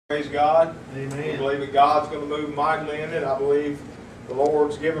Praise God. Amen. We believe that God's going to move mightily in it. I believe the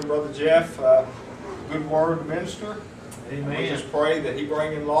Lord's given Brother Jeff a good word to minister. Amen. We just pray that He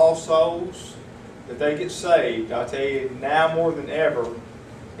bring in lost souls, that they get saved. I tell you, now more than ever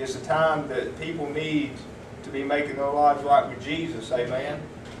is the time that people need to be making their lives right with Jesus. Amen.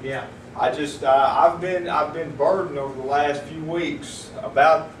 Yeah. I've been burdened over the last few weeks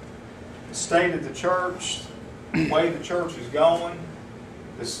about the state of the church, the way the church is going.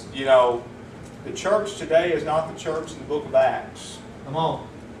 This, the church today is not the church in the book of Acts. Come on.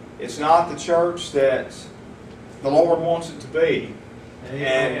 It's not the church that the Lord wants it to be.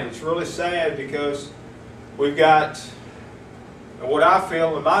 Amen. And it's really sad because we've got, what I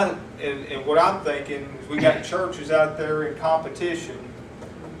feel and what I'm thinking is we got churches out there in competition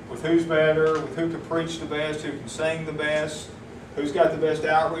with who's better, with who can preach the best, who can sing the best, who's got the best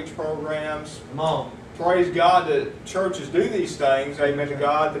outreach programs. Come on. Praise God that churches do these things, amen to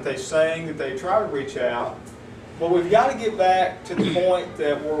God, that they sing, that they try to reach out. But we've got to get back to the point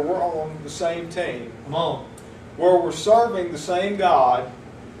that where we're on the same team. Come on. Where we're serving the same God,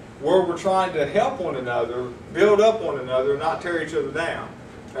 where we're trying to help one another, build up one another, not tear each other down.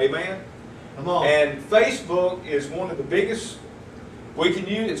 Amen? Come on. And Facebook is one of the biggest we can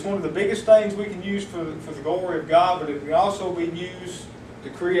use. It's one of the biggest things we can use for the glory of God, but it can also be used to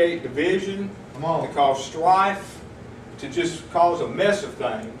create division, to cause strife, to just cause a mess of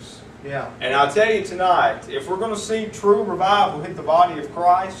things. Yeah. And I'll tell you tonight, if we're going to see true revival hit the body of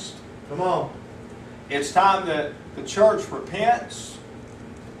Christ, come on, it's time that the church repents,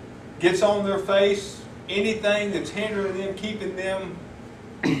 gets on their face, anything that's hindering them, keeping them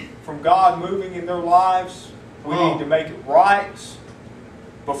from God moving in their lives, we need to make it right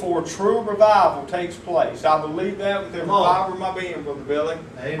before true revival takes place. I believe that with every fiber of my being, Brother Billy.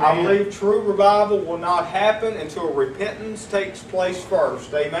 Amen. I believe true revival will not happen until repentance takes place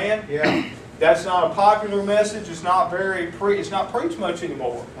first. Amen? Yeah. That's not a popular message. It's not it's not preached much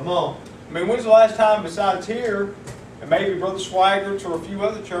anymore. Come on. I mean, when's the last time besides here, and maybe Brother Swaggert's or a few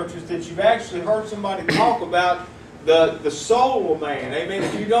other churches, that you've actually heard somebody talk about the soul of man? Amen?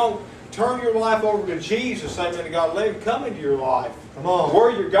 If you don't turn your life over to Jesus, amen to God, let Him come into your life. Come on.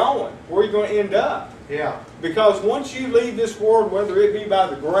 Where you're going, where you're going to end up. Yeah. Because once you leave this world, whether it be by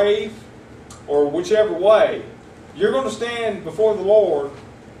the grave or whichever way, you're going to stand before the Lord.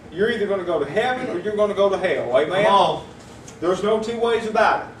 You're either going to go to heaven or you're going to go to hell. Amen? Come on. There's no two ways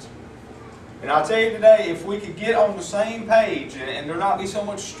about it. And I'll tell you today, if we could get on the same page and there not be so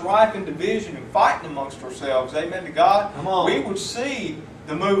much strife and division and fighting amongst ourselves, amen to God, come on, we would see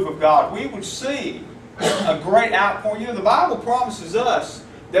the move of God. We would see a great outpouring. The Bible promises us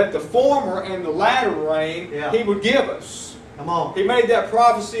that the former and the latter rain He would give us. Come on. He made that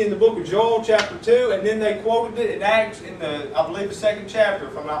prophecy in the book of Joel chapter 2, and then they quoted it in Acts in I believe the 2nd chapter,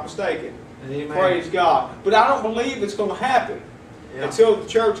 if I'm not mistaken. Amen. Praise God. But I don't believe it's going to happen until the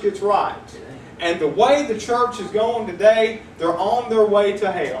church gets right. And the way the church is going today, they're on their way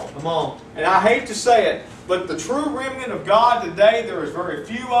to hell. Come on. And I hate to say it, but the true remnant of God today, there is very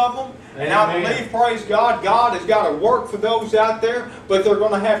few of them. And I believe, praise God, God has got to work for those out there, but they're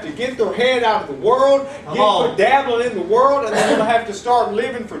going to have to get their head out of the world, quit dabbling in the world, and they're going to have to start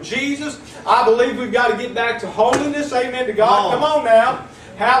living for Jesus. I believe we've got to get back to holiness. Amen to God. Come on now.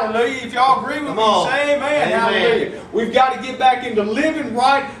 Hallelujah. If y'all agree with me, say amen. Hallelujah. We've got to get back into living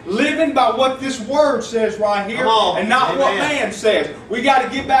right, living by what this Word says right here, and not what man says. We've got to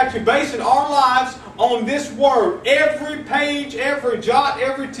get back to basing our lives on this Word. Every page, every jot,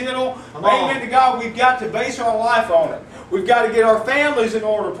 every tittle. Amen to God. We've got to base our life on it. We've got to get our families in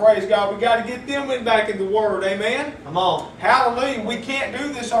order, praise God. We've got to get them back in the Word. Amen? Come on. Hallelujah. We can't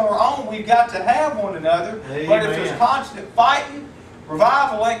do this on our own. We've got to have one another. Amen. But if there's constant fighting,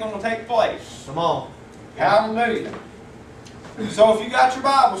 revival ain't going to take place. Come on. Hallelujah. So if you got your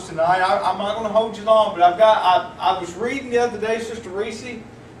Bibles tonight, I'm not going to hold you long, but I was reading the other day, Sister Reese,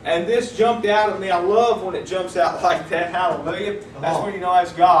 and this jumped out at me. I love when it jumps out like that. Hallelujah. That's when you know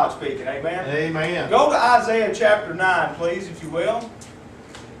that's God speaking. Amen? Amen. Go to Isaiah chapter 9, please, if you will.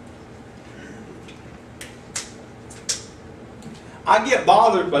 I get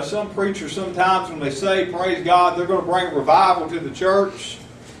bothered by some preachers sometimes when they say, praise God, they're going to bring revival to the church,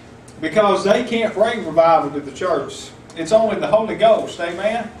 because they can't bring revival to the church. It's only the Holy Ghost.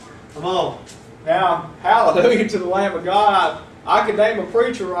 Amen? Come on. Now, hallelujah to the Lamb of God. I could name a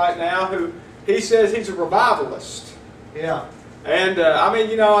preacher right now who he says he's a revivalist. Yeah. And I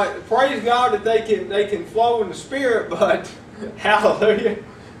mean, praise God that they can flow in the Spirit, but hallelujah,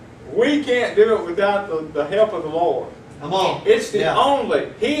 we can't do it without the help of the Lord. Come on. It's the Yeah.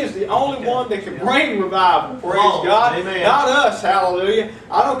 only. He is the only one that can bring revival. Praise on. God. Amen. Not us. Hallelujah.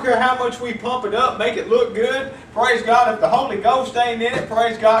 I don't care how much we pump it up, make it look good. Praise God. If the Holy Ghost ain't in it,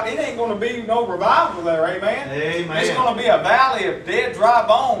 praise God, it ain't going to be no revival there. Amen. Amen. It's going to be a valley of dead, dry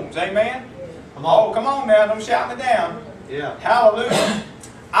bones. Amen. Come on. Oh, come on now. Don't shout me down. Yeah. Hallelujah.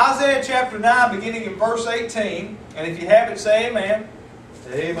 Isaiah chapter 9, beginning in verse 18. And if you have it, say amen.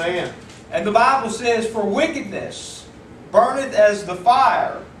 Amen. And the Bible says, "For wickedness burneth as the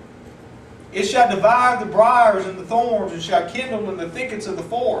fire. It shall devour the briars and the thorns, and shall kindle in the thickets of the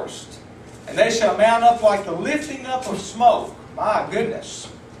forest. And they shall mount up like the lifting up of smoke." My goodness.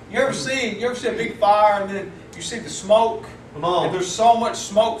 You ever see a big fire and then you see the smoke? Come on. And there's so much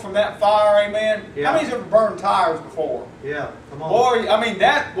smoke from that fire, amen? Yeah. How many's ever burned tires before? Yeah. Come on. Boy, I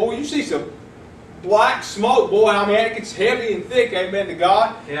mean you see some black smoke, boy, I mean it gets heavy and thick, amen to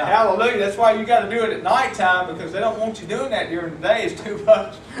God. Yeah. Hallelujah. That's why you got to do it at nighttime, because they don't want you doing that during the day. It's too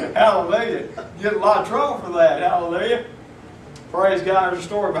much. Hallelujah. You get a lot of trouble for that. Hallelujah. Praise God. There's a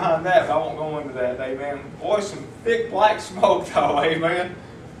story behind that, but I won't go into that. Amen. Boy, some thick black smoke though. Amen.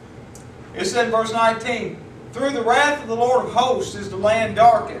 It said in verse 19, "Through the wrath of the Lord of hosts is the land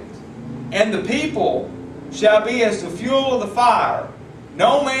darkened, and the people shall be as the fuel of the fire.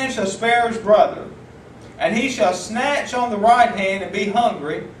 No man shall spare his brother. And he shall snatch on the right hand and be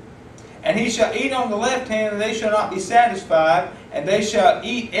hungry. And he shall eat on the left hand, and they shall not be satisfied. And they shall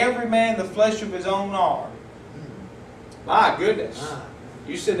eat every man the flesh of his own arm." My goodness.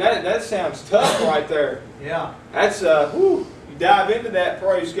 You said that sounds tough right there. Yeah. That's, you dive into that,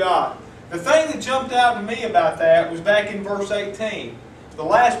 praise God. The thing that jumped out to me about that was back in verse 18. The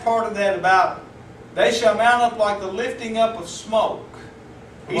last part of that about, "They shall mount up like the lifting up of smoke."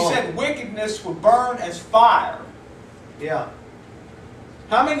 He said wickedness would burn as fire. Yeah.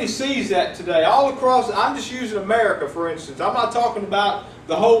 How many sees that today? All across, I'm just using America for instance. I'm not talking about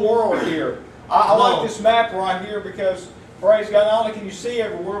the whole world here. I like this map right here because, praise God, not only can you see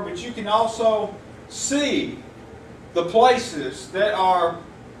everywhere, but you can also see the places that are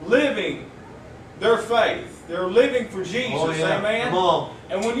living their faith. They're living for Jesus. Oh, yeah. Amen? Come on.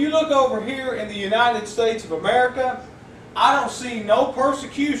 And when you look over here in the United States of America, I don't see no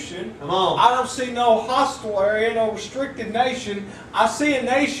persecution. Come on. I don't see no hostile area, no restricted nation. I see a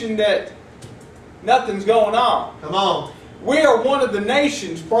nation that nothing's going on. Come on. We are one of the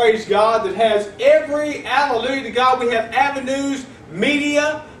nations, praise God, that has every, hallelujah to God, we have avenues,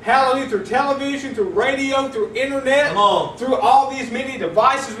 media, hallelujah, through television, through radio, through internet, Come on. through all these many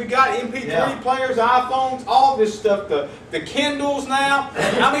devices. We got MP3 players, iPhones, all this stuff, the Kindles now.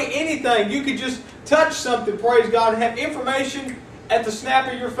 I mean, anything. You could just touch something, praise God, and have information at the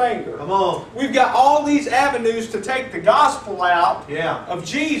snap of your finger. Come on. We've got all these avenues to take the gospel out of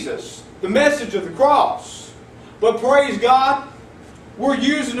Jesus, the message of the cross. But praise God, we're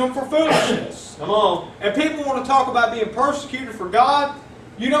using them for foolishness. Come on. And people want to talk about being persecuted for God.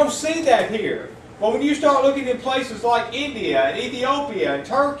 You don't see that here. But when you start looking at places like India and Ethiopia and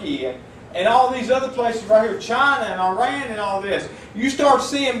Turkey and all these other places right here, China and Iran and all this, you start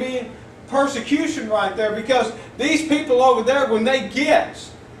seeing being persecution right there, because these people over there, when they get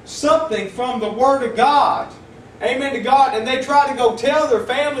something from the Word of God, amen to God, and they try to go tell their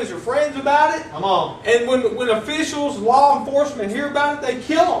families or friends about it, Come on. and when officials, law enforcement hear about it, they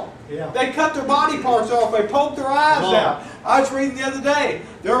kill them. Yeah. They cut their body parts off. They poke their eyes out. I was reading the other day,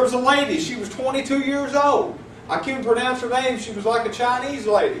 there was a lady, she was 22 years old. I can't pronounce her name. She was like a Chinese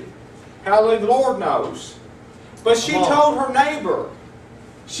lady. Hallelujah, the Lord knows. But she told her neighbor,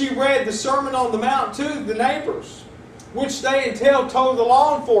 she read the Sermon on the Mount to the neighbors, which they in turn told the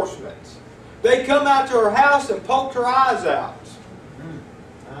law enforcement. They come out to her house and poked her eyes out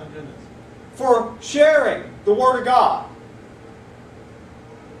My goodness. for sharing the Word of God.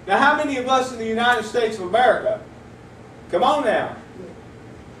 Now, how many of us in the United States of America, come on now,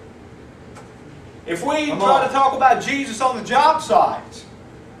 if we try to talk about Jesus on the job site,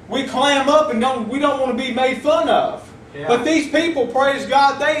 we clam up and we don't want to be made fun of. Yeah. But these people, praise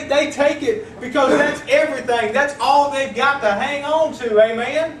God, they take it because that's everything. That's all they've got to hang on to.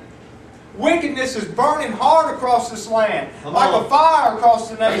 Amen? Wickedness is burning hard across this land, like a fire across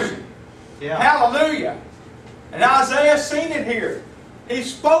the nation. Hallelujah. And Isaiah's seen it here. He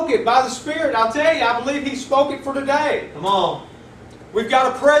spoke it by the Spirit. I'll tell you, I believe he spoke it for today. Come on. We've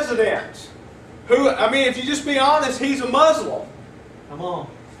got a president who, I mean, if you just be honest, he's a Muslim. Come on.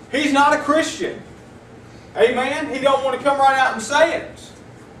 He's not a Christian. Amen? He don't want to come right out and say it.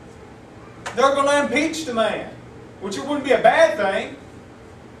 They're going to impeach the man, which it wouldn't be a bad thing.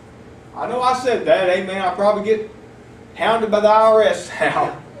 I know I said that. Amen. I'll probably get hounded by the IRS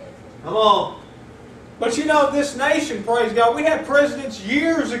now. Come on. But you know, this nation, praise God, we had presidents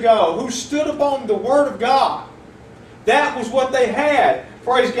years ago who stood upon the Word of God. That was what they had,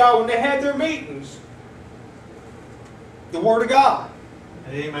 praise God, when they had their meetings. The Word of God.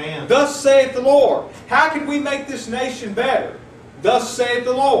 Amen. Thus saith the Lord. How can we make this nation better? Thus saith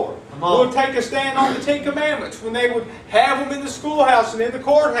the Lord. We'll take a stand on the Ten Commandments when they would have them in the schoolhouse and in the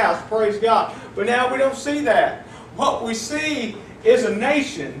courthouse, praise God. But now we don't see that. What we see is a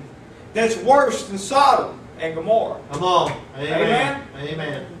nation that's worse than Sodom and Gomorrah. Come on. Amen?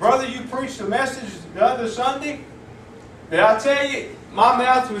 Amen. Brother, you preached a message the other Sunday. Did I tell you, my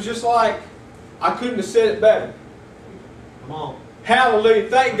mouth was just like, I couldn't have said it better. Come on. Hallelujah.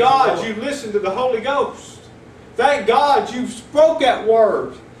 Thank God you listened to the Holy Ghost. Thank God you spoke that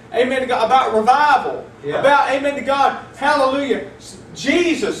word. Amen to God. About revival. Yeah. About, amen to God. Hallelujah.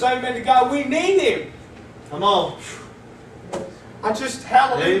 Jesus. Amen to God. We need Him. Come on. I just,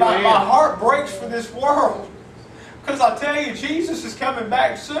 hallelujah, my heart breaks for this world. Because I tell you, Jesus is coming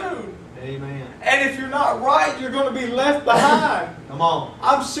back soon. Amen. And if you're not right, you're going to be left behind. Come on.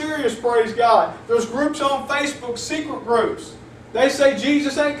 I'm serious, praise God. There's groups on Facebook, secret groups. They say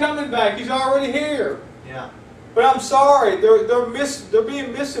Jesus ain't coming back. He's already here. Yeah. But I'm sorry, they're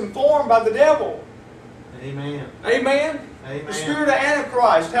being misinformed by the devil. Amen. Amen? Amen. The spirit of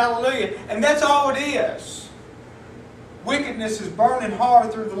Antichrist, hallelujah. And that's all it is. Wickedness is burning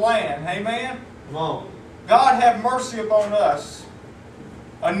hard through the land. Amen? Come on. God have mercy upon us.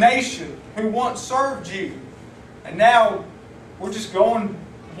 A nation who once served you. And now we're just going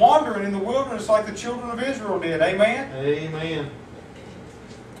wandering in the wilderness like the children of Israel did. Amen? Amen.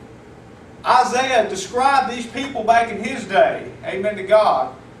 Isaiah described these people back in his day. Amen to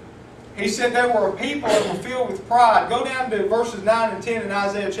God. He said they were a people that were filled with pride. Go down to verses 9 and 10 in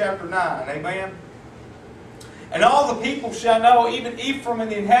Isaiah chapter 9. Amen? And all the people shall know, even Ephraim and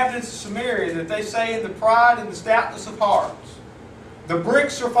the inhabitants of Samaria, that they say in the pride and the stoutness of hearts, the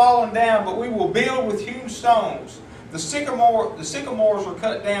bricks are fallen down, but we will build with hewn stones. The sycamores are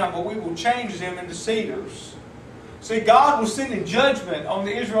cut down, but we will change them into cedars. See, God was sending judgment on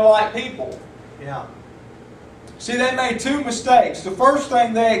the Israelite people. Yeah. See, they made two mistakes. The first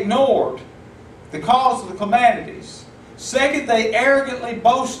thing, they ignored the cause of the calamities. Second, they arrogantly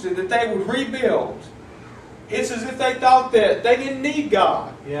boasted that they would rebuild. It's as if they thought that they didn't need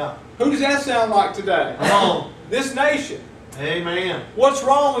God. Yeah. Who does that sound like today? Come on. This nation. Amen. What's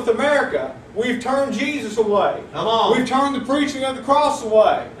wrong with America? We've turned Jesus away. Come on. We've turned the preaching of the cross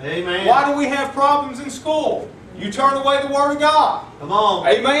away. Amen. Why do we have problems in school? You turn away the Word of God. Come on.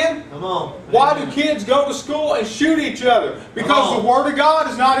 Amen? Come on. Why Amen. do kids go to school and shoot each other? Because the Word of God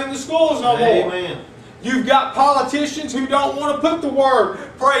is not in the schools no more. Amen. You've got politicians who don't want to put the Word,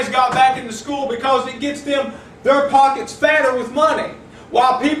 praise God, back into school because it gets them their pockets fatter with money.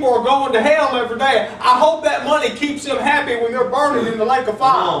 While people are going to hell every day. I hope that money keeps them happy when they're burning in the lake of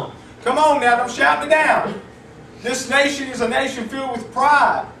fire. Come on now, don't shout me down. This nation is a nation filled with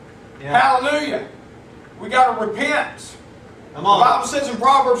pride. Yeah. Hallelujah. We got to repent. Come on. The Bible says in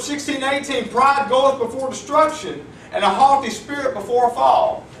Proverbs 16:18, pride goeth before destruction, and a haughty spirit before a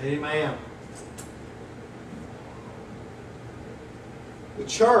fall. Amen. The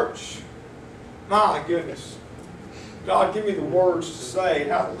church, my goodness. God, give me the words to say.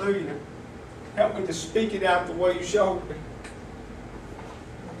 Hallelujah. Help me to speak it out the way you showed me.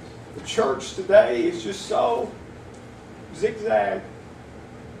 The church today is just so zigzag.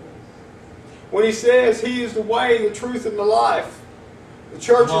 When He says He is the way, the truth, and the life, the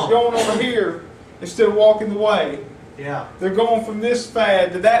church is going over here instead of walking the way. Yeah. They're going from this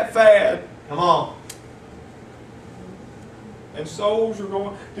fad to that fad. Come on. And souls are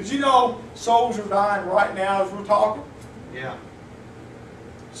going... Did you know souls are dying right now as we're talking? Yeah.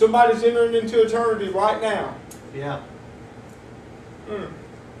 Somebody's entering into eternity right now. Yeah.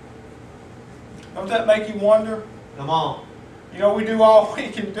 Don't that make you wonder? Come on. You know, we do all we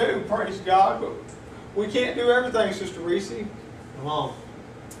can do, praise God, but we can't do everything, Sister Reese. Come on.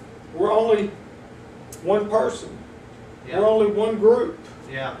 We're only one person. Yeah. We're only one group.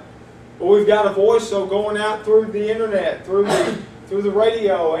 Yeah. But we've got a voice, so going out through the internet, through the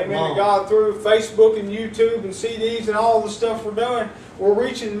radio, amen to God, through Facebook and YouTube and CDs and all the stuff we're doing, we're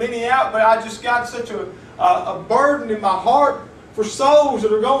reaching many out, but I just got such a burden in my heart for souls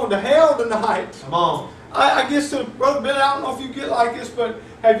that are going to hell tonight. Come on. I guess, Brother Billy, I don't know if you get like this, but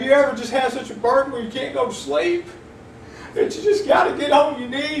have you ever just had such a burden where you can't go to sleep? That you just got to get on your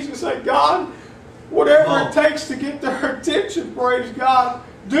knees and say, God, whatever it takes to get their attention, praise God,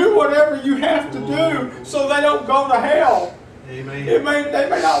 do whatever you have to do so they don't go to hell. Amen. They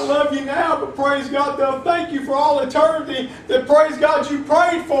may not love you now, but praise God, they'll thank you for all eternity that, praise God, you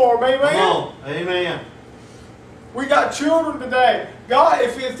prayed for them. Amen? Come on. Amen. We got children today. God,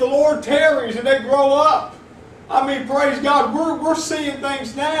 if the Lord tarries and they grow up, I mean, praise God, we're seeing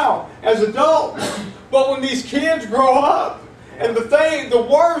things now as adults. But when these kids grow up, and the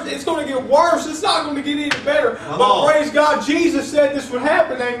worst, it's going to get worse. It's not going to get any better. But praise God, Jesus said this would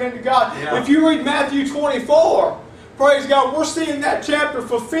happen. Amen to God. Yeah. If you read Matthew 24, praise God, we're seeing that chapter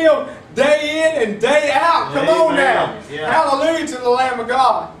fulfilled day in and day out. Come on now. Yeah. Hallelujah to the Lamb of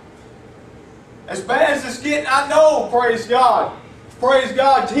God. As bad as it's getting, I know, praise God. Praise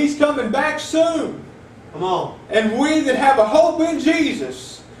God, He's coming back soon. Come on. And we that have a hope in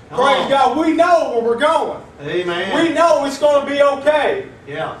Jesus, praise God, we know where we're going. Amen. We know it's going to be okay.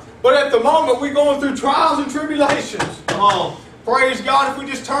 Yeah. But at the moment, we're going through trials and tribulations. Come on. Praise God, if we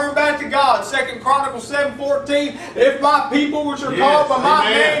just turn back to God. 2 Chronicles 7:14, if my people which are called by my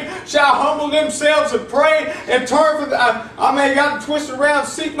name shall humble themselves and pray and turn from I may got to twist around,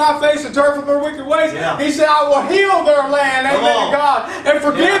 seek my face and turn from their wicked ways. Yeah. He said, I will heal their land, amen to God, and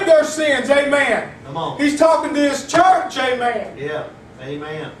forgive their sins, amen. Come on. He's talking to His church, amen. Yeah,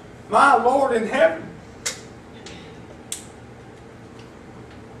 amen. My Lord in heaven.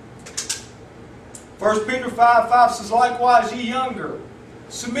 1 Peter 5:5 says, likewise, ye younger,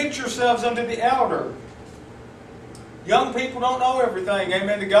 submit yourselves unto the elder. Young people don't know everything,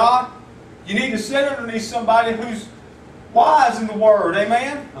 amen to God. You need to sit underneath somebody who's wise in the Word,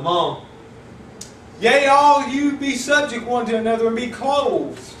 amen. Come on. Yea, all you be subject one to another, and be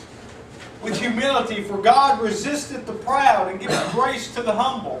clothed with humility, for God resisteth the proud, and giveth grace to the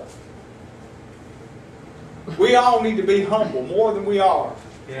humble. We all need to be humble, more than we are.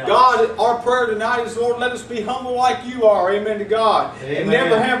 Yeah. God, our prayer tonight is, Lord, let us be humble like you are. Amen to God. Amen. And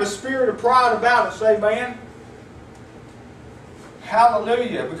never have a spirit of pride about us. Amen.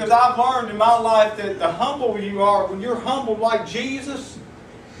 Hallelujah. Because I've learned in my life that the humble you are, when you're humble like Jesus,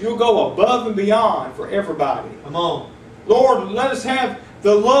 you'll go above and beyond for everybody. Come on. Lord, let us have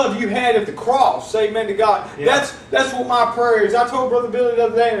the love you had at the cross. Amen to God. Yeah. That's what my prayer is. I told Brother Billy the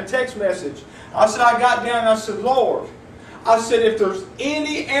other day in a text message. I said, I got down and I said, Lord, I said, if there's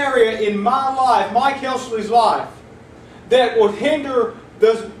any area in my life, Mike Heltsley's life, that would hinder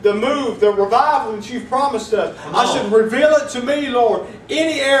the move, the revival that you've promised us, I said, reveal it to me, Lord.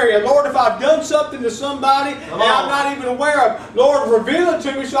 Any area. Lord, if I've done something to somebody and I'm not even aware of, Lord, reveal it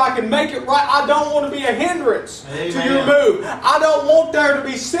to me so I can make it right. I don't want to be a hindrance to your move. I don't want there to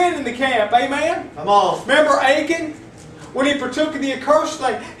be sin in the camp. Amen? Come on. Remember Achan? When he partook of the accursed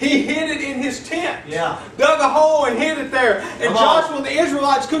thing, he hid it in his tent. Yeah. Dug a hole and hid it there. And Joshua and the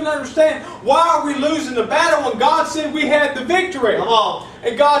Israelites couldn't understand, why are we losing the battle when God said we had the victory? Come on.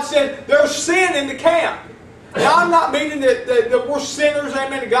 And God said, there's sin in the camp. Now, I'm not meaning that we're sinners,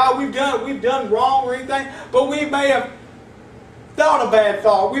 amen to God, we've done wrong or anything, but we may have thought a bad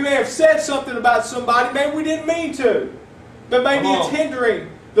thought. We may have said something about somebody, maybe we didn't mean to. But maybe it's hindering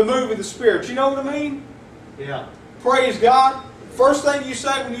the move of the Spirit. You know what I mean? Yeah. Praise God. First thing you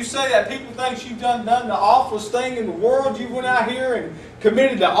say when you say that, people think you've done the awfulest thing in the world. You went out here and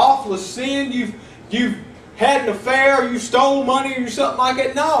committed the awfulest sin. You've had an affair, you stole money or something like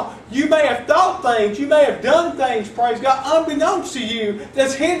that. No, you may have thought things, you may have done things, praise God, unbeknownst to you,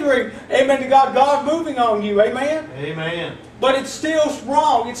 that's hindering, amen to God, God moving on you, amen? Amen. But it's still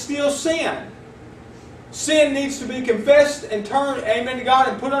wrong, it's still sin. Sin needs to be confessed and turned, amen to God,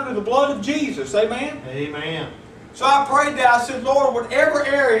 and put under the blood of Jesus, amen? Amen. So I prayed that, I said, Lord, whatever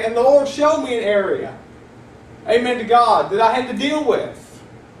area, and the Lord showed me an area, amen to God, that I had to deal with.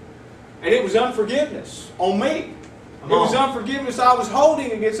 And it was unforgiveness on me. It was unforgiveness I was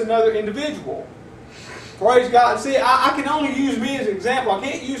holding against another individual. Praise God. See, I can only use me as an example. I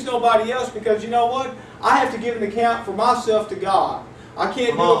can't use nobody else because you know what? I have to give an account for myself to God. I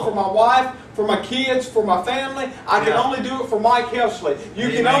can't do it for my wife, for my kids, for my family. I can only do it for Mike Heltsley. You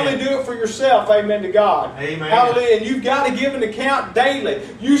can only do it for yourself. Amen to God. Amen. Hallelujah. And you've got to give an account daily.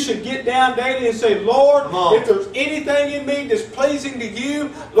 You should get down daily and say, Lord, if there's anything in me that's pleasing to you,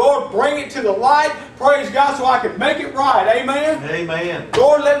 Lord, bring it to the light. Praise God, so I can make it right. Amen. Amen.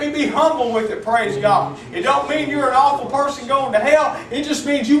 Lord, let me be humble with it. Praise God. It don't mean you're an awful person going to hell. It just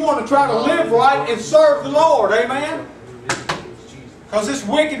means you want to try to live right and serve the Lord. Amen. Because this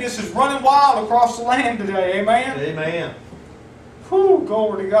wickedness is running wild across the land today. Amen? Amen. Whew,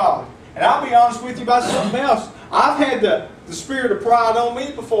 glory to God. And I'll be honest with you about something else. I've had the spirit of pride on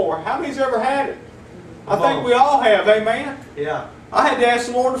me before. How many's ever had it? I think we all have. Amen? Yeah. I had to ask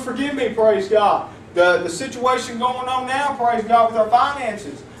the Lord to forgive me, praise God. The situation going on now, praise God, with our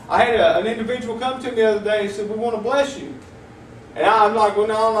finances. I had an individual come to me the other day and said, we want to bless you. And I'm like, well,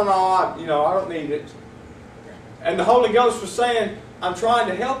 no, I don't need it. And the Holy Ghost was saying, I'm trying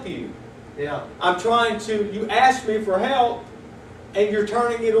to help you. Yeah. I'm trying to, you ask me for help, and you're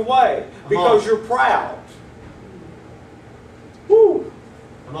turning it away because you're proud. Woo.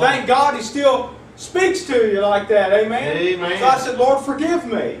 Thank God He still speaks to you like that. Amen? Amen. So I said, Lord, forgive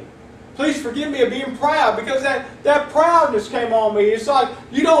me. Please forgive me of being proud, because that proudness came on me. It's like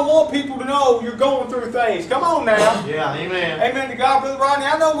you don't want people to know you're going through things. Come on now. Yeah, amen. Amen to God, Brother Rodney.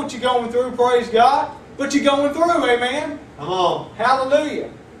 I know what you're going through, praise God. But you're going through, amen. Come on.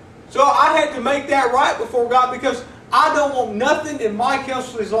 Hallelujah. So I had to make that right before God, because I don't want nothing in Mike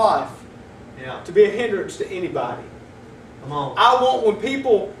Heltsley's life to be a hindrance to anybody. Come on. I want when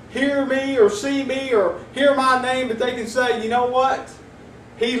people hear me or see me or hear my name that they can say, you know what?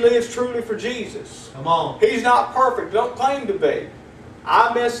 He lives truly for Jesus. Come on. He's not perfect. Don't claim to be.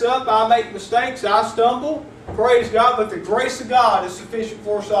 I mess up. I make mistakes. I stumble. Praise God. But the grace of God is sufficient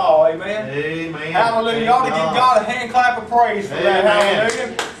for us all. Amen. Amen. Hallelujah. You ought to give God a hand clap of praise for that.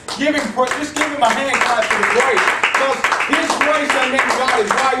 Hallelujah. Just give Him a hand clap for the grace. Because His grace, amen, God, is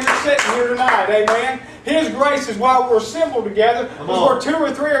why you're sitting here tonight. Amen. His grace is why we're assembled together. Because where two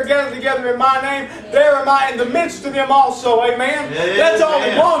or three are gathered together in my name, there am I in the midst of them also. Amen. That's all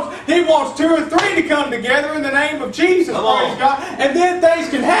He wants. He wants two or three to come together in the name of Jesus. Praise God. And then things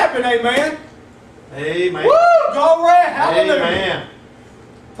can happen. Amen. Amen. Woo! Glory. Hallelujah. Amen.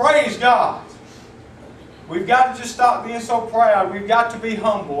 Praise God. We've got to just stop being so proud. We've got to be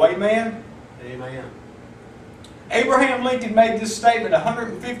humble. Amen. Amen. Abraham Lincoln made this statement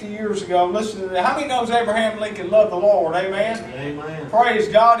 150 years ago. Listen to that. How many knows Abraham Lincoln loved the Lord? Amen. Amen. Praise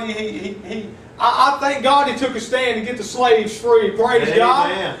God. I thank God He took a stand to get the slaves free. Praise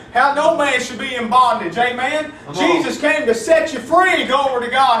God. How no man should be in bondage. Amen. Jesus came to set you free. Glory to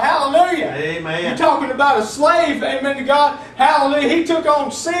God. Hallelujah. Amen. You're talking about a slave. Amen to God. Hallelujah. He took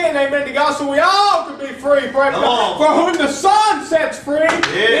on sin. Amen to God. So we all could be free. Praise God. For whom the Son sets free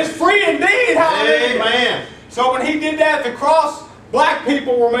is free indeed. Hallelujah. Amen. So when He did that at the cross, black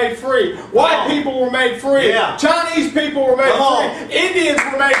people were made free. White people were made free. Chinese people were made free. Indians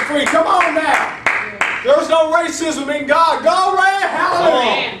were made free. Come on now. There's no racism in God. Glory.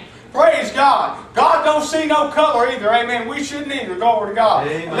 Hallelujah. Praise God. God don't see no color either. Amen. We shouldn't either. Glory to God.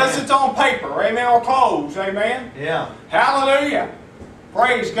 Unless it's on paper. Amen. Or clothes. Amen. Yeah. Hallelujah.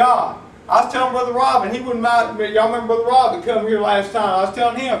 Praise God. I was telling Brother Robin, he wouldn't mind. Y'all remember Brother Robin come here last time. I was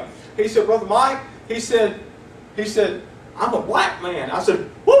telling him. He said, Brother Mike, he said, I'm a black man. I said,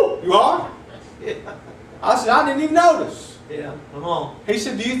 whoo, you are? I said, I didn't even notice. Yeah, come on. He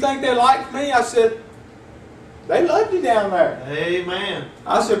said, do you think they liked me? I said, they loved you down there. Amen.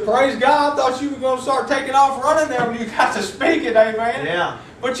 I said, praise God. I thought you were going to start taking off running there when you got to speak it. Amen. Yeah.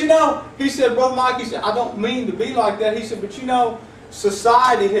 But you know, he said, Brother Mike, he said, I don't mean to be like that. He said, but you know,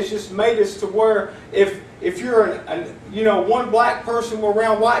 society has just made us to where if you're one black person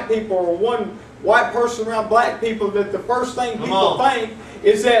around white people or one white person around black people, that the first thing people think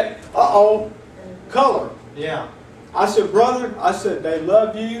is that, color. Yeah. I said, brother, I said, they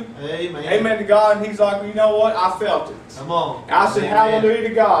love you. Amen. Amen to God. And he's like, well, you know what? I felt it. Come on. I said, hallelujah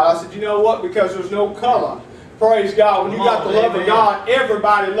to God. I said, you know what? Because there's no color. Praise God. When you got the love of God,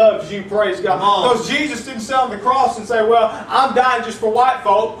 everybody loves you. Praise God. Because Jesus didn't sit on the cross and say, well, I'm dying just for white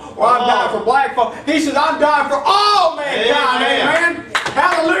folk or I'm dying for black folk. He said, I'm dying for all mankind. Amen.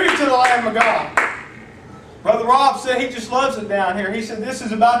 Hallelujah to the Lamb of God. Brother Rob said he just loves it down here. He said, this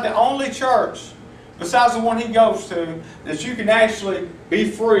is about the only church besides the one he goes to that you can actually be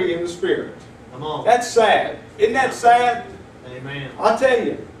free in the Spirit. Come on. That's sad. Isn't that sad? Amen. I'll tell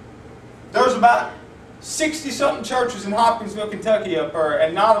you, there's about 60-something churches in Hopkinsville, Kentucky up there,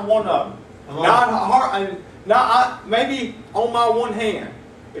 and not one of them. Maybe on my one hand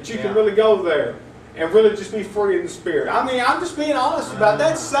that you can really go there and really just be free in the Spirit. I mean, I'm just being honest about it.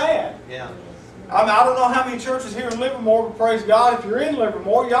 That's sad. Yeah. I mean, I don't know how many churches here in Livermore, but praise God, if you're in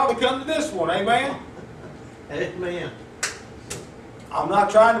Livermore, you ought to come to this one. Amen? Amen. I'm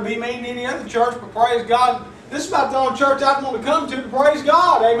not trying to be mean to any other church, but praise God, this is about the only church I want to come to praise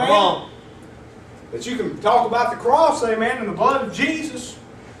God. Amen? Come on. That you can talk about the cross, amen, and the blood of Jesus.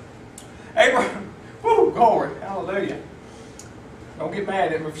 Abraham, whoo, glory, hallelujah. Don't get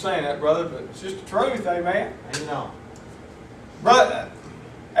mad at me for saying that, brother, but it's just the truth, amen. Amen. Brother,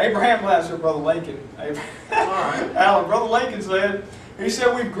 Abraham Lazar, Brother Lincoln. Brother Lincoln said, he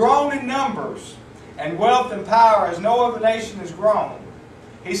said, we've grown in numbers and wealth and power as no other nation has grown.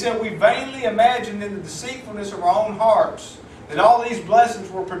 He said, we vainly imagined in the deceitfulness of our own hearts that all these blessings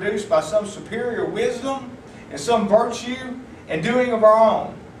were produced by some superior wisdom and some virtue and doing of our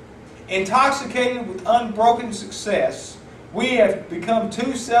own. Intoxicated with unbroken success, We have become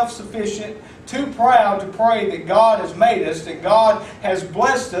too self-sufficient, too proud to pray that God has made us, that God has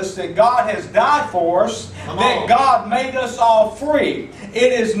blessed us, that God has died for us, that God made us all free.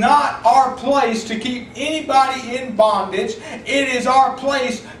 It is not our place to keep anybody in bondage. It is our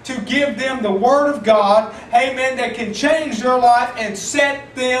place to give them the Word of God, amen, that can change their life and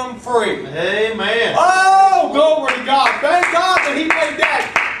set them free. Amen. Oh, glory to God. Thank God that He made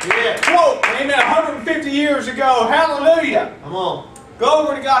that quote, amen, 150 years ago. Hallelujah. Come on.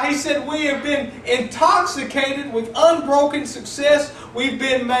 Glory to God. He said we have been intoxicated with unbroken success. We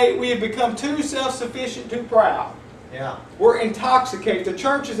have become too self-sufficient, too proud. Yeah. We're intoxicated. The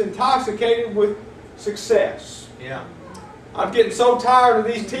church is intoxicated with success. Yeah. I'm getting so tired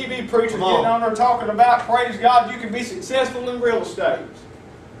of these TV preachers getting on there talking about, praise God, you can be successful in real estate.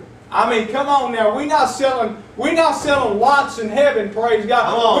 I mean, come on now. We're not selling lots in heaven, praise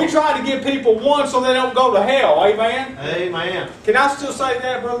God. We're trying to get people one so they don't go to hell. Amen? Amen. Can I still say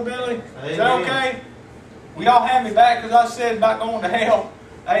that, Brother Billy? Amen. Is that okay? We all have me back because I said about going to hell.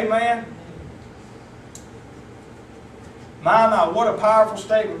 Amen? My, what a powerful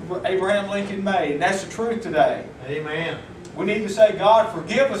statement Abraham Lincoln made. And that's the truth today. Amen. We need to say, God,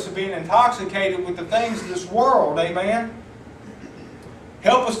 forgive us of being intoxicated with the things of this world. Amen?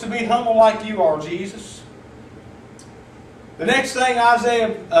 Help us to be humble like you are, Jesus. The next thing Isaiah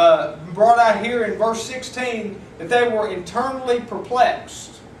brought out here in verse 16, that they were internally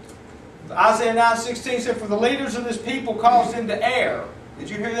perplexed. Isaiah 9:16 said, for the leaders of this people caused them to err. Did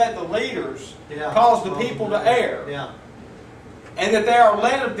you hear that? The leaders caused the people to err. Yeah. And that they are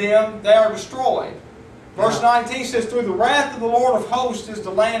led of them, they are destroyed. Verse 19 says, through the wrath of the Lord of hosts is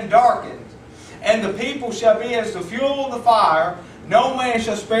the land darkened, and the people shall be as the fuel of the fire. No man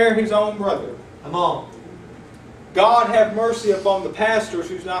shall spare his own brother. Come on. God have mercy upon the pastors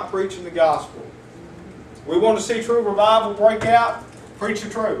who's not preaching the gospel. We want to see true revival break out, preach the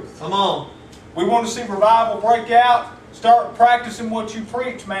truth. Come on. We want to see revival break out, start practicing what you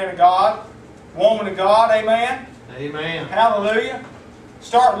preach, man of God, woman of God, amen? Amen. Hallelujah.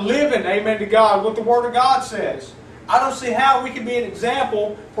 Start living, amen to God, what the Word of God says. I don't see how we can be an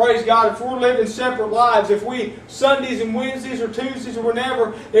example, praise God, if we're living separate lives. If we, Sundays and Wednesdays or Tuesdays or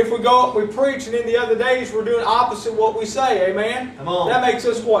whenever, if we go up, we preach, and then the other days we're doing opposite what we say, amen? Come on. That makes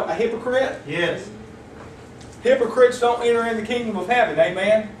us what? A hypocrite? Yes. Hypocrites don't enter in the kingdom of heaven,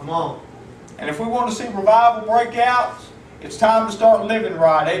 amen? Come on. And if we want to see revival break out, it's time to start living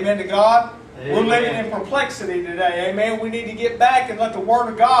right, amen to God? Amen. We're living in perplexity today, amen. We need to get back and let the Word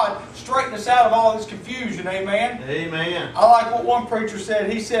of God straighten us out of all this confusion, amen. Amen. I like what one preacher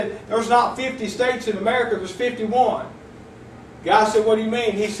said. He said, there's not 50 states in America, there's 51. The guy said, what do you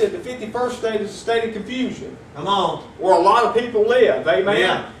mean? He said, the 51st state is a state of confusion. Come on. Where a lot of people live, amen.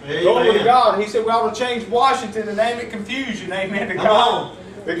 Yeah. Amen. Glory to God. He said, we ought to change Washington and name it confusion, amen to Come God. on.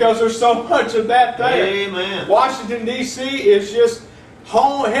 Because there's so much of that there. Amen. Washington, D.C. is just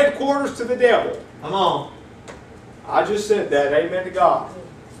home headquarters to the devil. Come on. I just said that. Amen to God.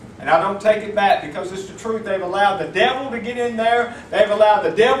 And I don't take it back because it's the truth. They've allowed the devil to get in there. They've allowed the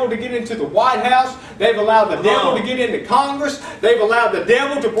devil to get into the White House. They've allowed the devil to get into Congress. They've allowed the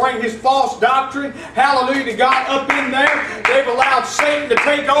devil to bring his false doctrine, hallelujah to God, up in there. They've allowed Satan to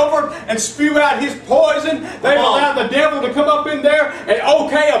take over and spew out his poison. They've allowed the devil to come up in there and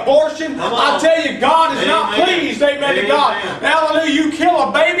okay abortion. I tell you, God is not pleased, amen to God. Hallelujah, you kill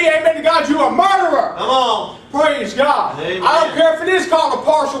a baby, amen to God, you're a murderer. Come on. Praise God. Amen. I don't care if it is called a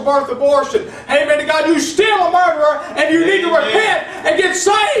partial birth abortion. Amen to God. You're still a murderer and you need to repent and get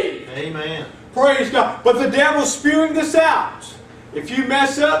saved. Amen. Praise God. But the devil's spewing this out. If you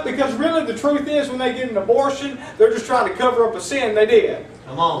mess up, because really the truth is when they get an abortion, they're just trying to cover up a sin they did.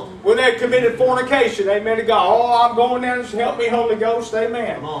 Come on. When they committed fornication, amen to God. Oh, I'm going down, just help me, Holy Ghost,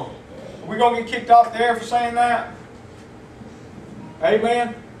 amen. Come on. Are we going to get kicked off the air for saying that?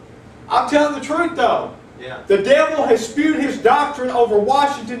 Amen. I'm telling the truth though. Yeah. The devil has spewed his doctrine over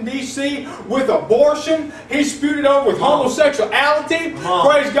Washington, D.C. with abortion. He spewed it over with homosexuality.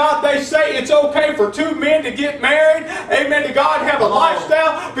 Praise God. They say it's okay for two men to get married. Amen to God. Have a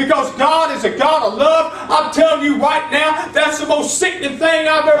lifestyle because God is a God of love. I'm telling you right now, that's the most sickening thing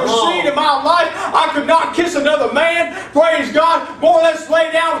I've ever seen in my life. I could not kiss another man. Praise God. More or less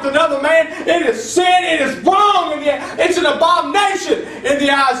lay down with another man. It is sin. It is wrong. It's an abomination in the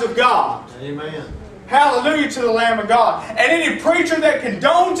eyes of God. Amen. Hallelujah to the Lamb of God. And any preacher that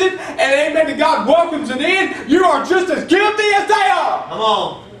condones it, and amen to God, welcomes it in, you are just as guilty as they are. Come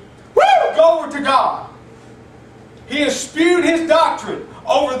on. Woo! Glory to God. He has spewed his doctrine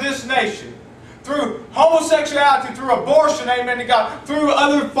over this nation. Through homosexuality, through abortion, amen to God, through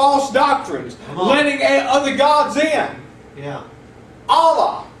other false doctrines, letting other gods in. Yeah.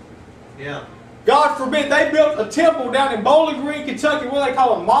 Allah. Yeah. God forbid, they built a temple down in Bowling Green, Kentucky, what do they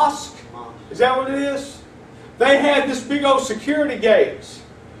call a mosque? Is that what it is? They had this big old security gates.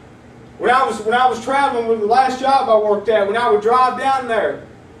 When I was traveling with the last job I worked at, when I would drive down there,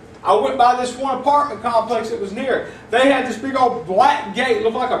 I went by this one apartment complex that was near it. They had this big old black gate,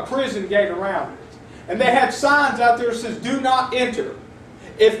 looked like a prison gate around it. And they had signs out there that says, "Do not enter.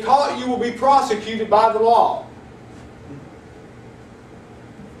 If caught, you will be prosecuted by the law."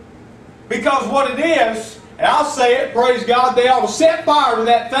 Because what it is, and I'll say it, praise God, they ought to set fire to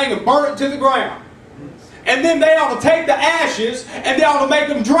that thing and burn it to the ground. And then they ought to take the ashes and they ought to make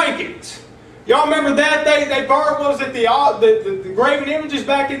them drink it. Y'all remember that? They burned, what was it, the graven images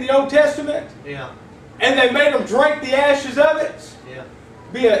back in the Old Testament? Yeah. And they made them drink the ashes of it? Yeah.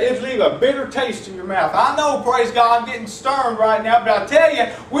 It'd leave a bitter taste in your mouth. I know, praise God, I'm getting stern right now, but I tell you,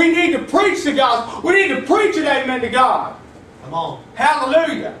 we need to preach the gospel. We need to preach it, amen to God. Come on.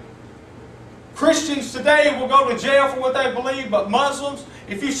 Hallelujah. Christians today will go to jail for what they believe, but Muslims,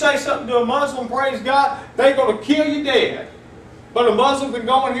 if you say something to a Muslim, praise God, they're going to kill you dead. But a Muslim can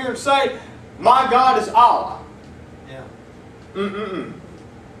go in here and say, "My God is Allah." Yeah.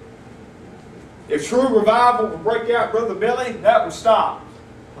 If true revival would break out, Brother Billy, that would stop.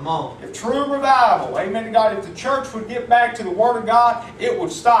 Come on. If true revival, amen to God, if the church would get back to the Word of God, it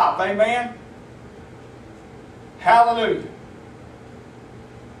would stop. Amen? Hallelujah.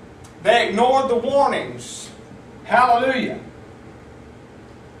 They ignored the warnings. Hallelujah.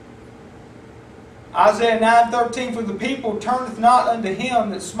 Isaiah 9:13, "For the people turneth not unto him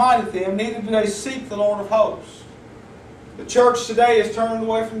that smiteth them, neither do they seek the Lord of hosts." The church today is turning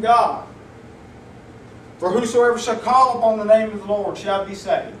away from God. "For whosoever shall call upon the name of the Lord shall be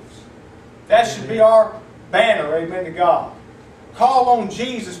saved." That should be our banner, amen to God. Call on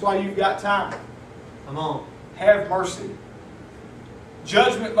Jesus while you've got time. Come on. Have mercy.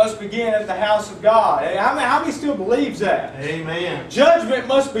 Judgment must begin at the house of God. How many still believes that? Amen. Judgment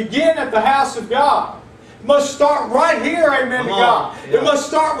must begin at the house of God. It must start right here, amen to God. Yeah. It must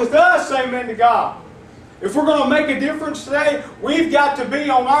start with us, amen to God. If we're going to make a difference today, we've got to be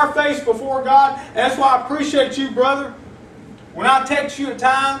on our face before God. And that's why I appreciate you, brother. When I text you at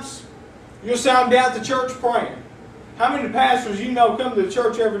times, you'll say, "I'm down at the church praying." How many pastors you know come to the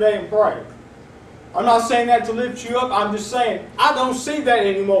church every day and pray? I'm not saying that to lift you up. I'm just saying I don't see that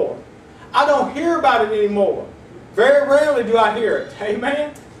anymore. I don't hear about it anymore. Very rarely do I hear it.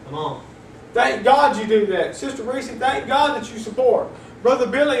 Amen? Come on. Thank God you do that. Sister Reese, thank God that you support. Brother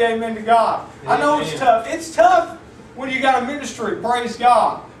Billy, amen to God. I know it's tough. It's tough when you got a ministry, praise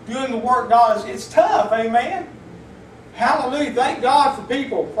God. Doing the work God is, it's tough, amen? Hallelujah. Thank God for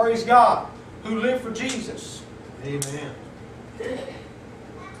people, praise God, who live for Jesus. Amen.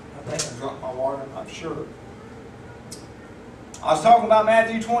 I think I dropped my water, I'm not sure. I was talking about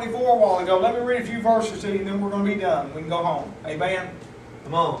Matthew 24 a while ago. Let me read a few verses to you and then we're going to be done. We can go home. Amen?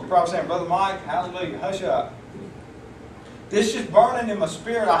 Come on. You're probably saying, "Brother Mike, hallelujah, hush up." This is burning in my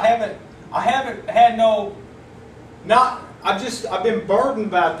spirit. I haven't had no, I've been burdened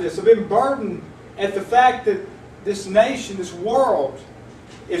about this. I've been burdened at the fact that this nation, this world,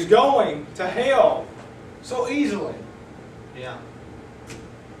 is going to hell so easily. Yeah.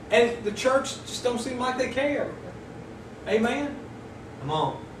 And the church just don't seem like they care. Amen? Come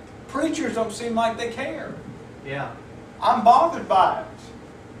on. Preachers don't seem like they care. Yeah. I'm bothered by it.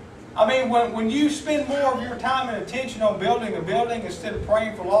 I mean, when you spend more of your time and attention on building a building instead of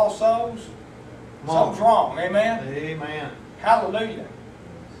praying for lost souls, something's wrong. Amen? Amen. Hallelujah.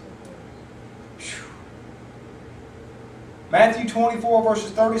 Whew. Matthew 24,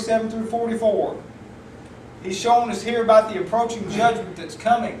 verses 37 through 44. He's showing us here about the approaching judgment that's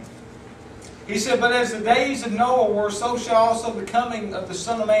coming. He said, "But as the days of Noah were, so shall also the coming of the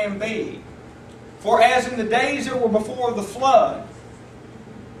Son of Man be. For as in the days that were before the flood,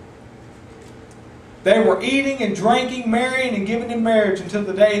 they were eating and drinking, marrying and giving in marriage until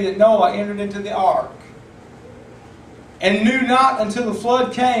the day that Noah entered into the ark, and knew not until the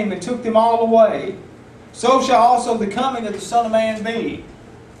flood came and took them all away. So shall also the coming of the Son of Man be.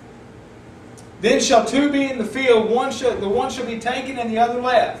 Then shall two be in the field, the one shall be taken and the other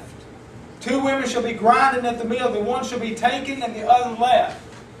left. Two women shall be grinding at the mill, the one shall be taken and the other left.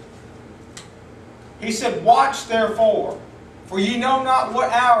 He said, Watch therefore, for ye know not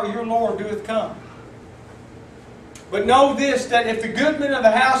what hour your Lord doeth come. But know this, that if the goodman of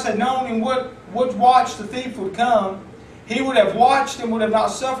the house had known in what watch the thief would come, he would have watched and would have not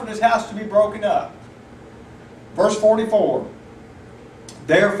suffered his house to be broken up. Verse 44.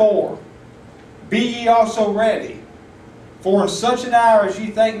 Therefore, be ye also ready, for in such an hour as ye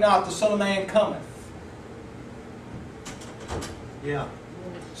think not, the Son of Man cometh. Yeah.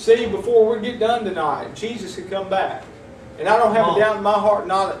 See, before we get done tonight, Jesus could come back. And I don't have a doubt in my heart,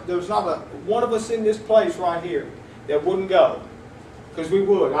 there's not one of us in this place right here that wouldn't go. Because we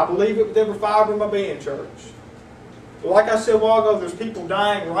would. I believe it with every fiber of my being, church. But like I said a while ago, there's people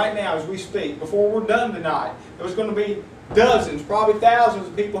dying right now as we speak. Before we're done tonight, there's going to be dozens, probably thousands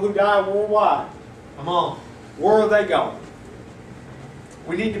of people who die worldwide. Come on. Where are they going?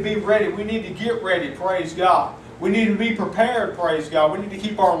 We need to be ready. We need to get ready, praise God. We need to be prepared, praise God. We need to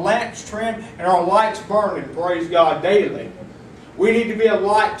keep our lamps trimmed and our lights burning, praise God, daily. We need to be a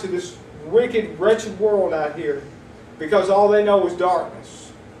light to this wicked, wretched world out here because all they know is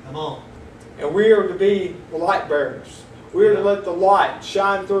darkness. Come on. And we are to be the light bearers. We are to let the light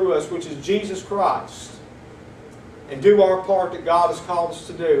shine through us, which is Jesus Christ, and do our part that God has called us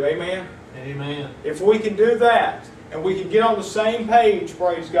to do. Amen? Amen. If we can do that, and we can get on the same page,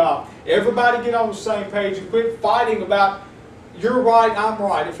 praise God. Everybody get on the same page and quit fighting about you're right, I'm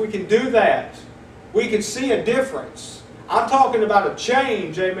right. If we can do that, we can see a difference. I'm talking about a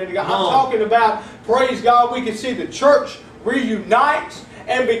change, amen to God. I'm talking about, praise God, we can see the church reunite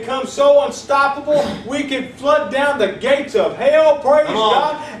and become so unstoppable, we can flood down the gates of hell, praise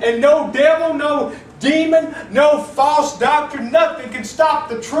God, and no devil, no demon, no false doctrine, nothing can stop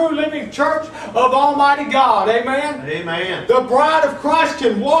the true living church of Almighty God. Amen? Amen. The bride of Christ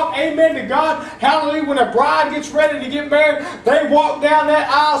can walk, amen to God. Hallelujah. When a bride gets ready to get married, they walk down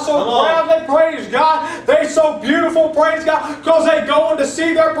that aisle so proudly, praise God. They're so beautiful, praise God, because they going to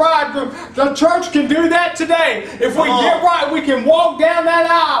see their bridegroom. The church can do that today. If we get right, we can walk down that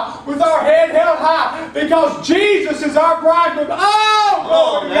aisle with our head held high because Jesus is our bridegroom. Oh,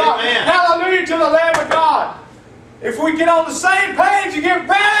 glory to God. Amen. Hallelujah to the Lamb of God. If we get on the same page and get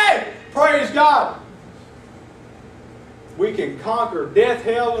ready, praise God, we can conquer death,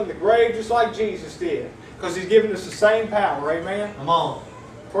 hell, and the grave just like Jesus did. Because He's given us the same power. Amen? Come on.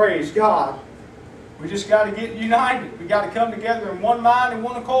 Praise God. We just got to get united. We got to come together in one mind and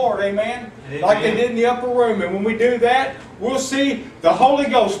one accord. Amen? Amen. Like they did in the upper room. And when we do that, we'll see the Holy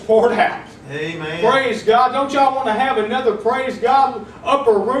Ghost poured out. Amen. Praise God. Don't y'all want to have another, praise God,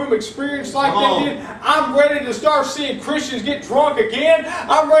 upper room experience like they did? I'm ready to start seeing Christians get drunk again.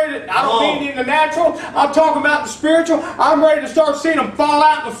 I'm ready to, I don't mean in the natural. I'm talking about the spiritual. I'm ready to start seeing them fall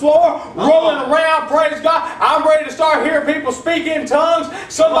out on the floor, rolling around, praise God. I'm ready to start hearing people speak in tongues.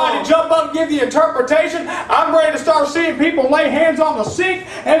 Somebody jump up and give the interpretation. I'm ready to start seeing people lay hands on the sick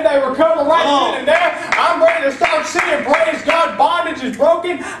and they recover right then and there. I'm ready to start seeing, praise God, bondage is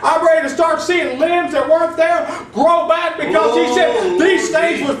broken. I'm ready to start seeing limbs that weren't there grow back because He said these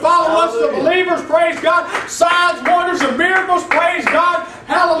things would follow us, the believers, praise God. Signs, wonders, and miracles, praise God.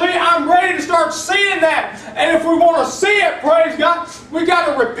 Hallelujah. I'm ready to start seeing that. And if we want to see it, praise God, we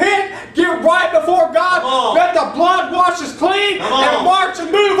got to repent, get right before God, let the blood wash us clean, and march and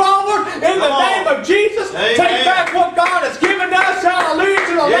move onward in the name of Jesus. Amen. Take back what God has given us, hallelujah,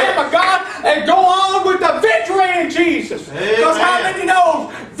 to the Lamb of God, and go on with the victory in Jesus. Because how many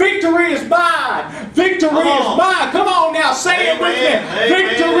know victory is mine? Victory is mine. Come on now, say it with me.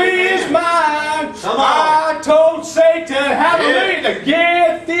 Victory is mine. I told Satan, hallelujah, to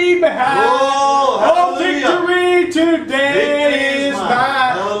get thee behind. Oh, victory today is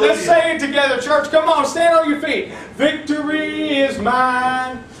mine. Let's say it together, church. Come on, stand on your feet. Victory is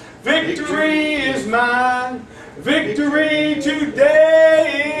mine. Victory is mine. Victory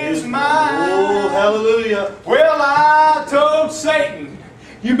today is mine. Oh, hallelujah. Well, I told Satan,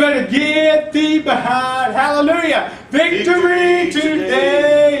 you better get thee behind. Hallelujah. Victory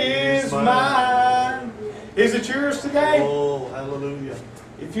today is mine. Is it yours today? Oh, hallelujah.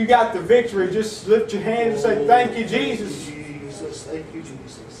 If you got the victory, just lift your hands and say, thank you, Jesus. Jesus, thank you,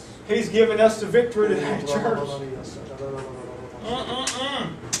 Jesus. He's given us the victory today, church.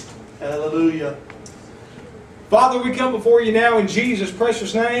 Hallelujah. Father, we come before you now in Jesus'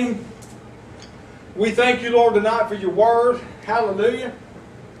 precious name. We thank you, Lord, tonight for your word. Hallelujah.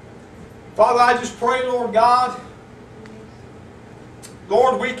 Father, I just pray, Lord God,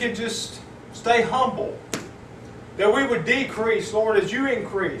 Lord, we could just stay humble. That we would decrease, Lord, as you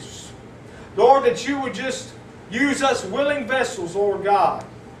increase. Lord, that you would just use us willing vessels, Lord God,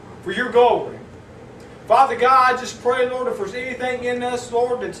 for your glory. Father God, I just pray, Lord, if there's anything in us,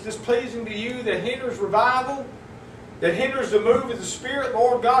 Lord, that's displeasing to you, that hinders revival, that hinders the move of the Spirit,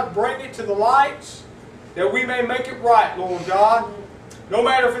 Lord God, bring it to the lights, that we may make it right, Lord God. No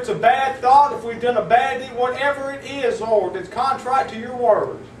matter if it's a bad thought, if we've done a bad deed, whatever it is, Lord, that's contrary to your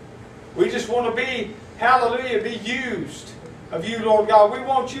word. We just want to be, hallelujah, be used of you, Lord God. We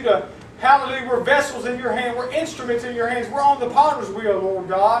want you to, hallelujah, we're vessels in your hand. We're instruments in your hands. We're on the potter's wheel, Lord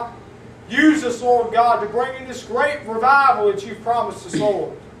God. Use us, Lord God, to bring in this great revival that you've promised us,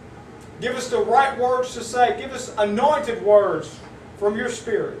 Lord. Give us the right words to say. Give us anointed words from your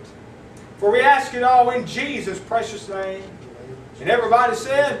Spirit. For we ask it all in Jesus' precious name. And everybody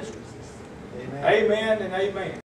said, Amen and amen.